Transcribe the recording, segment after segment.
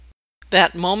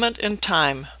That moment in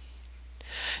time.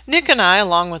 Nick and I,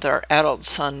 along with our adult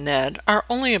son Ned, are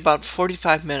only about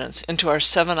 45 minutes into our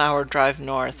 7-hour drive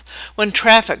north when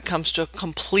traffic comes to a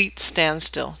complete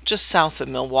standstill just south of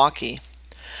Milwaukee.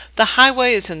 The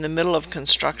highway is in the middle of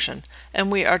construction, and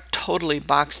we are totally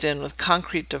boxed in with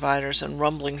concrete dividers and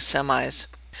rumbling semis.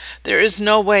 There is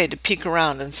no way to peek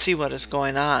around and see what is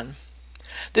going on.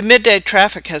 The midday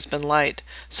traffic has been light,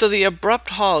 so the abrupt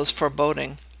halt is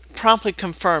foreboding, promptly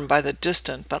confirmed by the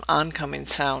distant but oncoming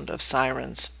sound of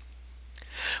sirens.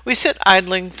 We sit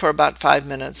idling for about 5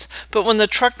 minutes, but when the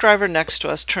truck driver next to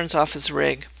us turns off his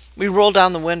rig, we roll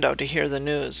down the window to hear the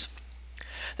news.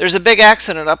 "There's a big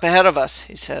accident up ahead of us,"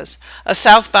 he says. "A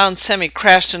southbound semi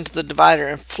crashed into the divider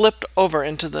and flipped over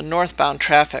into the northbound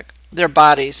traffic. They're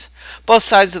bodies. Both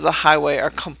sides of the highway are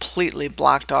completely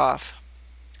blocked off."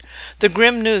 The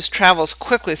grim news travels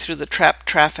quickly through the trapped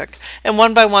traffic, and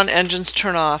one by one engines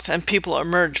turn off and people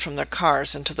emerge from their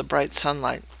cars into the bright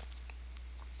sunlight.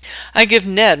 I give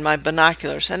Ned my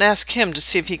binoculars and ask him to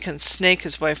see if he can snake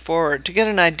his way forward to get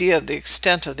an idea of the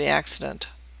extent of the accident.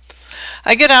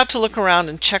 I get out to look around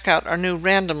and check out our new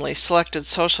randomly selected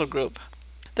social group.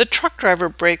 The truck driver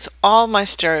breaks all my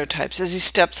stereotypes as he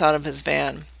steps out of his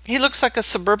van. He looks like a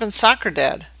suburban soccer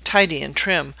dad, tidy and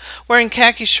trim, wearing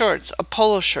khaki shorts, a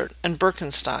polo shirt, and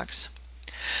Birkenstocks.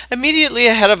 Immediately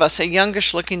ahead of us, a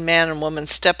youngish-looking man and woman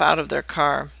step out of their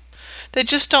car. They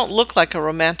just don't look like a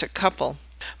romantic couple.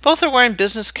 Both are wearing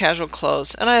business casual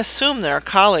clothes, and I assume they are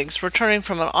colleagues returning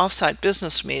from an off-site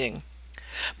business meeting.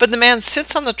 But the man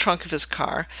sits on the trunk of his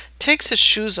car, takes his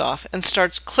shoes off, and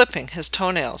starts clipping his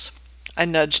toenails. I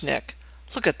nudge Nick.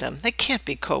 "Look at them. They can't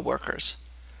be co-workers."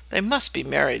 "They must be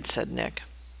married," said Nick.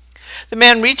 The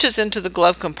man reaches into the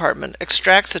glove compartment,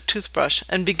 extracts a toothbrush,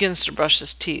 and begins to brush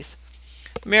his teeth.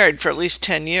 "Married for at least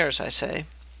 10 years, I say."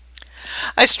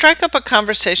 I strike up a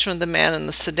conversation with the man in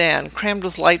the sedan, crammed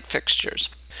with light fixtures.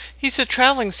 He's a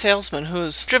traveling salesman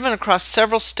who's driven across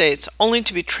several states only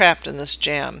to be trapped in this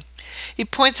jam. He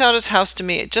points out his house to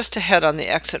me just ahead on the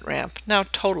exit ramp, now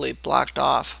totally blocked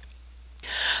off.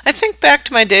 I think back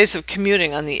to my days of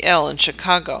commuting on the L in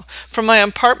Chicago, from my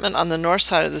apartment on the north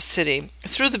side of the city,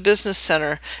 through the business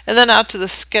center, and then out to the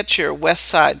sketchier west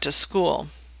side to school.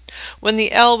 When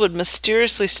the L would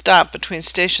mysteriously stop between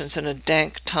stations in a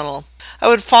dank tunnel, I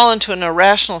would fall into an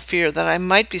irrational fear that I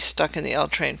might be stuck in the L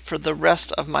train for the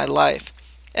rest of my life.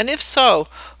 And if so,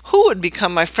 who would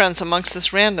become my friends amongst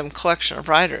this random collection of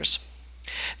riders?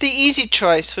 The easy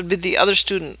choice would be the other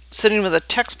student sitting with a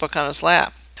textbook on his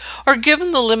lap. Or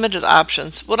given the limited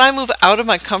options, would I move out of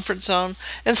my comfort zone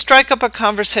and strike up a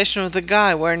conversation with a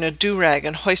guy wearing a do-rag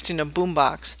and hoisting a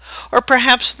boombox? Or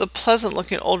perhaps the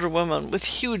pleasant-looking older woman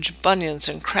with huge bunions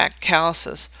and cracked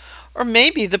calluses? Or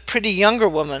maybe the pretty younger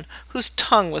woman whose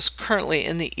tongue was currently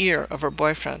in the ear of her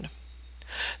boyfriend?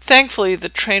 Thankfully, the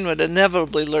train would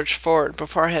inevitably lurch forward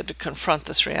before I had to confront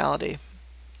this reality.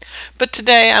 But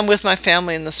today I'm with my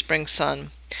family in the spring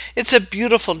sun. It's a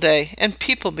beautiful day, and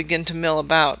people begin to mill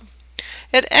about.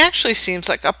 It actually seems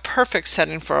like a perfect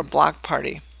setting for a block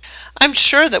party. I'm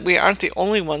sure that we aren't the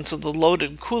only ones with a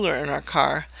loaded cooler in our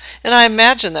car, and I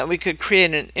imagine that we could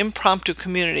create an impromptu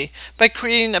community by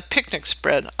creating a picnic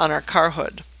spread on our car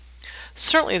hood.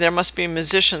 Certainly there must be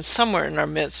musicians somewhere in our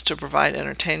midst to provide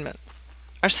entertainment.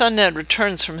 Our son Ned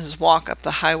returns from his walk up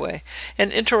the highway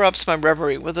and interrupts my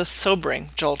reverie with a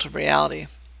sobering jolt of reality.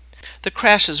 The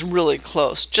crash is really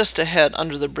close, just ahead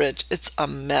under the bridge. It's a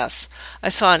mess. I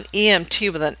saw an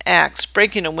EMT with an axe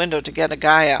breaking a window to get a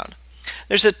guy out.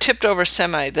 There's a tipped-over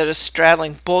semi that is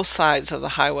straddling both sides of the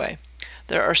highway.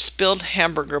 There are spilled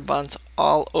hamburger buns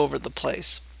all over the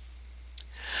place.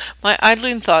 My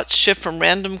idling thoughts shift from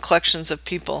random collections of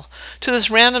people to this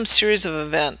random series of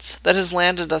events that has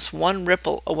landed us one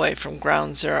ripple away from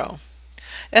ground zero.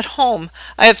 At home,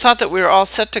 I had thought that we were all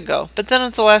set to go, but then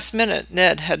at the last minute,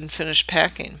 Ned hadn't finished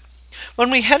packing. When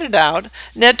we headed out,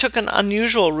 Ned took an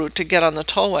unusual route to get on the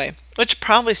tollway, which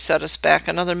probably set us back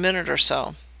another minute or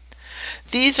so.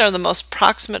 These are the most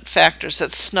proximate factors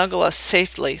that snuggle us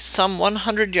safely some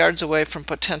 100 yards away from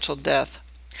potential death.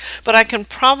 But I can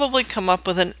probably come up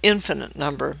with an infinite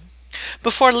number.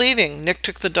 Before leaving, Nick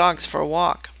took the dogs for a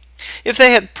walk. If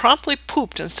they had promptly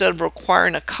pooped instead of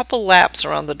requiring a couple laps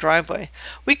around the driveway,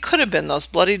 we could have been those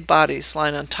bloodied bodies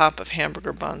lying on top of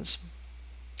hamburger buns.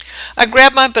 I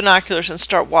grab my binoculars and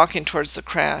start walking towards the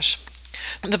crash.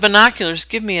 The binoculars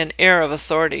give me an air of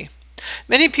authority.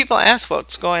 Many people ask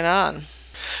what's going on.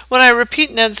 When I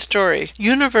repeat Ned's story,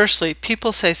 universally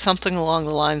people say something along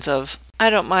the lines of, "I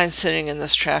don't mind sitting in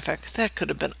this traffic. That could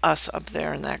have been us up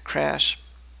there in that crash."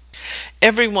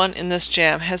 Everyone in this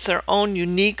jam has their own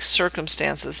unique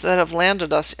circumstances that have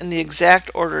landed us in the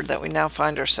exact order that we now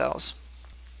find ourselves.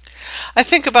 I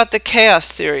think about the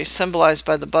chaos theory symbolized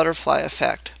by the butterfly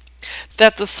effect,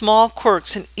 that the small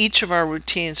quirks in each of our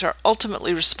routines are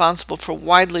ultimately responsible for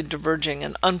widely diverging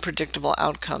and unpredictable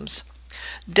outcomes.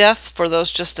 Death for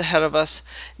those just ahead of us,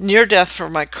 near death for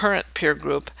my current peer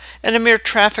group, and a mere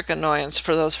traffic annoyance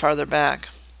for those farther back.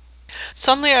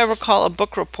 Suddenly I recall a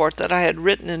book report that I had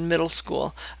written in middle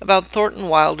school about Thornton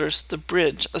Wilder's The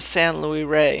Bridge of San Luis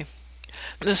Rey,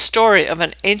 the story of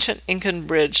an ancient Incan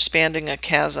bridge spanning a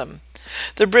chasm.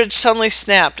 The bridge suddenly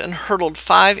snapped and hurtled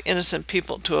 5 innocent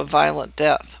people to a violent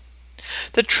death.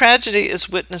 The tragedy is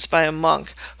witnessed by a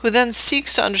monk who then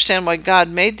seeks to understand why God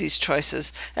made these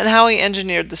choices and how he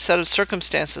engineered the set of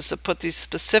circumstances that put these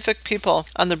specific people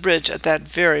on the bridge at that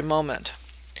very moment.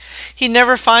 He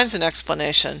never finds an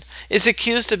explanation, is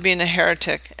accused of being a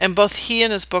heretic, and both he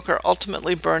and his book are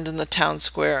ultimately burned in the town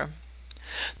square.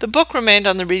 The book remained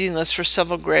on the reading list for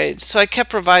several grades, so I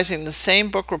kept revising the same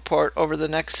book report over the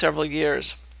next several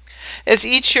years. As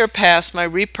each year passed, my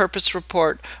repurposed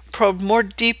report probed more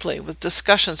deeply with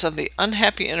discussions of the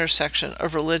unhappy intersection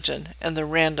of religion and the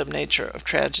random nature of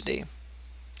tragedy.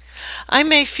 I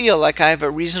may feel like I have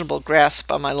a reasonable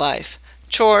grasp on my life,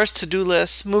 chores, to-do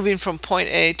lists, moving from point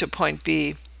A to point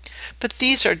B, but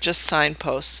these are just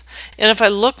signposts, and if I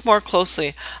look more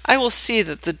closely, I will see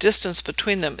that the distance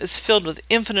between them is filled with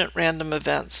infinite random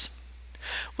events.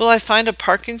 Will I find a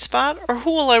parking spot, or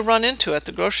who will I run into at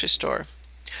the grocery store?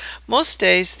 Most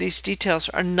days these details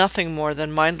are nothing more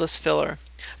than mindless filler,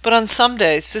 but on some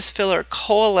days this filler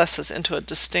coalesces into a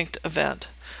distinct event.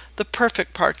 The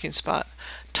perfect parking spot,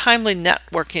 timely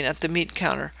networking at the meat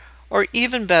counter, or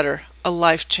even better, a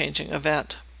life-changing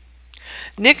event.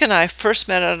 Nick and I first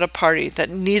met at a party that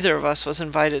neither of us was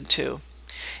invited to.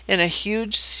 In a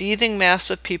huge, seething mass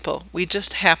of people, we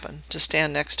just happened to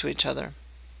stand next to each other.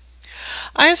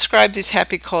 I ascribe these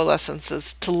happy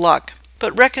coalescences to luck,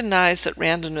 but recognize that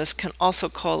randomness can also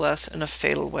coalesce in a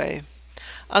fatal way.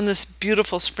 On this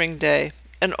beautiful spring day,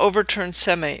 an overturned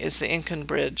semi is the Incan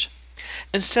bridge.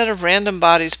 Instead of random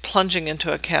bodies plunging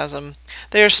into a chasm,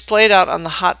 they are splayed out on the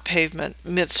hot pavement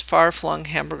midst far-flung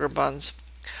hamburger buns.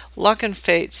 Luck and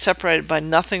fate separated by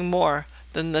nothing more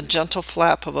than the gentle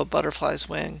flap of a butterfly's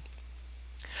wing.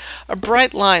 A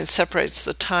bright line separates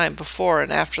the time before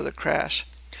and after the crash.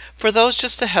 For those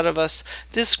just ahead of us,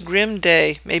 this grim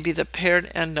day may be the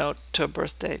paired endnote to a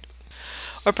birth date.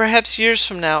 Or perhaps years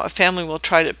from now, a family will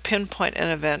try to pinpoint an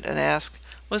event and ask,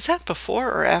 was that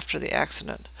before or after the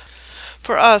accident?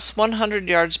 For us, 100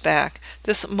 yards back,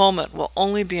 this moment will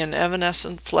only be an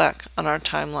evanescent fleck on our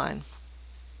timeline.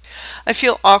 I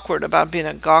feel awkward about being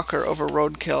a gawker over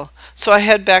roadkill, so I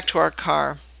head back to our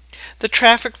car. The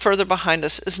traffic further behind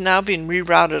us is now being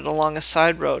rerouted along a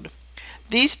side road.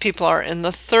 These people are in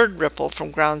the third ripple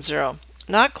from ground zero,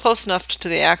 not close enough to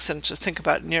the accident to think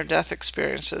about near-death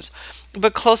experiences,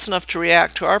 but close enough to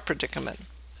react to our predicament.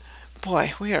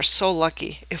 Boy, we are so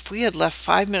lucky. If we had left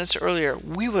 5 minutes earlier,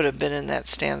 we would have been in that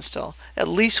standstill. At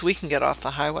least we can get off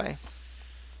the highway.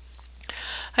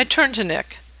 I turn to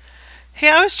Nick. Hey,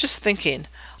 I was just thinking,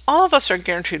 all of us are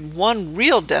guaranteed one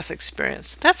real death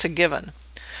experience. That's a given.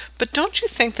 But don't you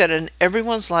think that in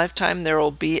everyone's lifetime there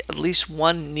will be at least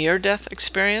one near-death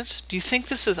experience? Do you think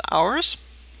this is ours?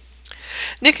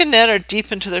 Nick and Ned are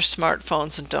deep into their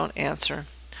smartphones and don't answer.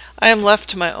 I am left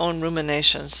to my own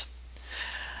ruminations.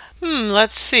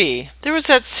 Let's see. There was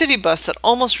that city bus that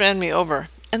almost ran me over,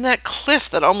 and that cliff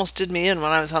that almost did me in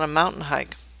when I was on a mountain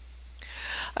hike.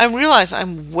 I realize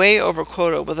I'm way over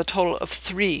quota with a total of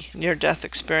 3 near-death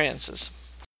experiences.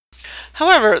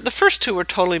 However, the first 2 were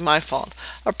totally my fault,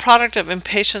 a product of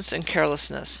impatience and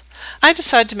carelessness. I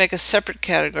decided to make a separate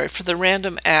category for the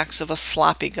random acts of a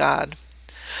sloppy God.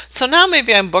 So now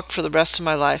maybe I'm booked for the rest of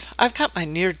my life. I've got my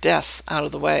near deaths out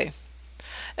of the way.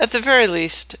 At the very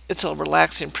least, it's a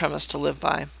relaxing premise to live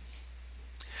by.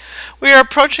 We are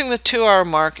approaching the 2-hour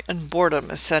mark and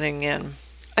boredom is setting in.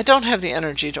 I don't have the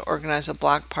energy to organize a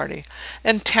block party,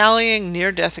 and tallying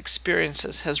near-death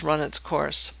experiences has run its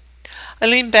course. I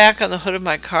lean back on the hood of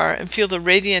my car and feel the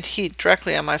radiant heat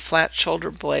directly on my flat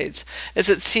shoulder blades as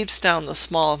it seeps down the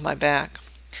small of my back.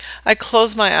 I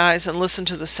close my eyes and listen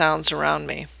to the sounds around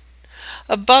me.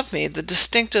 Above me, the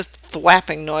distinctive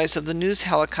thwapping noise of the news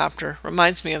helicopter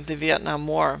reminds me of the Vietnam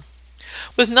War.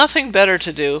 With nothing better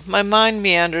to do, my mind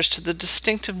meanders to the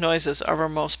distinctive noises of our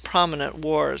most prominent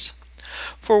wars.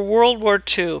 For World War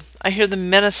II, I hear the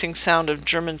menacing sound of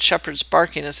German shepherds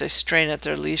barking as they strain at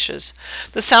their leashes,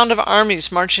 the sound of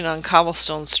armies marching on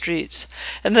cobblestone streets,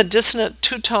 and the dissonant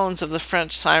 2 tones of the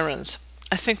French sirens.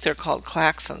 I think they're called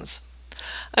klaxons.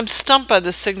 I'm stumped by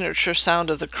the signature sound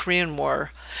of the Korean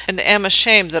War, and am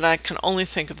ashamed that I can only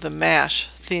think of the MASH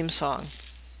theme song.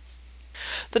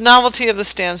 The novelty of the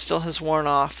standstill has worn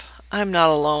off. I'm not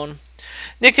alone.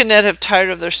 Nick and Ned have tired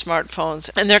of their smartphones,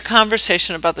 and their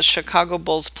conversation about the Chicago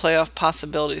Bulls playoff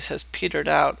possibilities has petered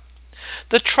out.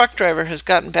 The truck driver has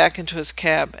gotten back into his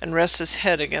cab and rests his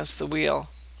head against the wheel.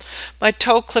 My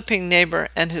toe-clipping neighbor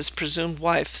and his presumed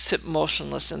wife sit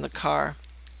motionless in the car.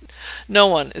 No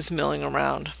one is milling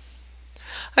around.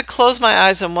 I close my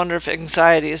eyes and wonder if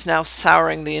anxiety is now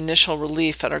souring the initial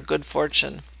relief at our good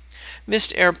fortune.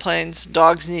 Missed airplanes,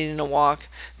 dogs needing a walk,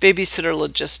 babysitter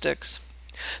logistics.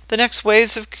 The next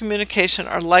waves of communication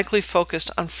are likely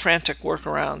focused on frantic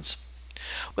workarounds.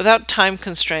 Without time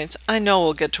constraints, I know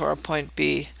we'll get to our point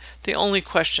B. The only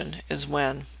question is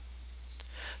when.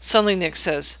 Suddenly Nick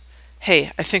says,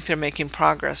 "Hey, I think they're making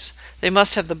progress. They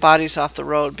must have the bodies off the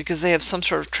road because they have some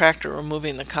sort of tractor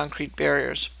removing the concrete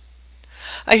barriers."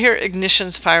 I hear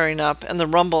ignitions firing up and the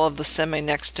rumble of the semi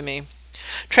next to me.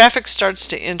 Traffic starts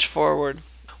to inch forward.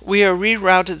 We are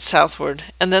rerouted southward,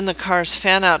 and then the cars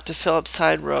fan out to fill up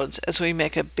side roads as we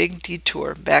make a big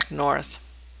detour back north.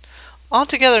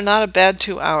 Altogether not a bad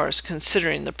 2 hours,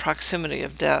 considering the proximity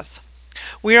of death.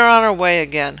 We are on our way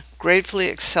again, gratefully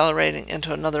accelerating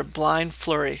into another blind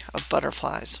flurry of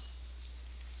butterflies.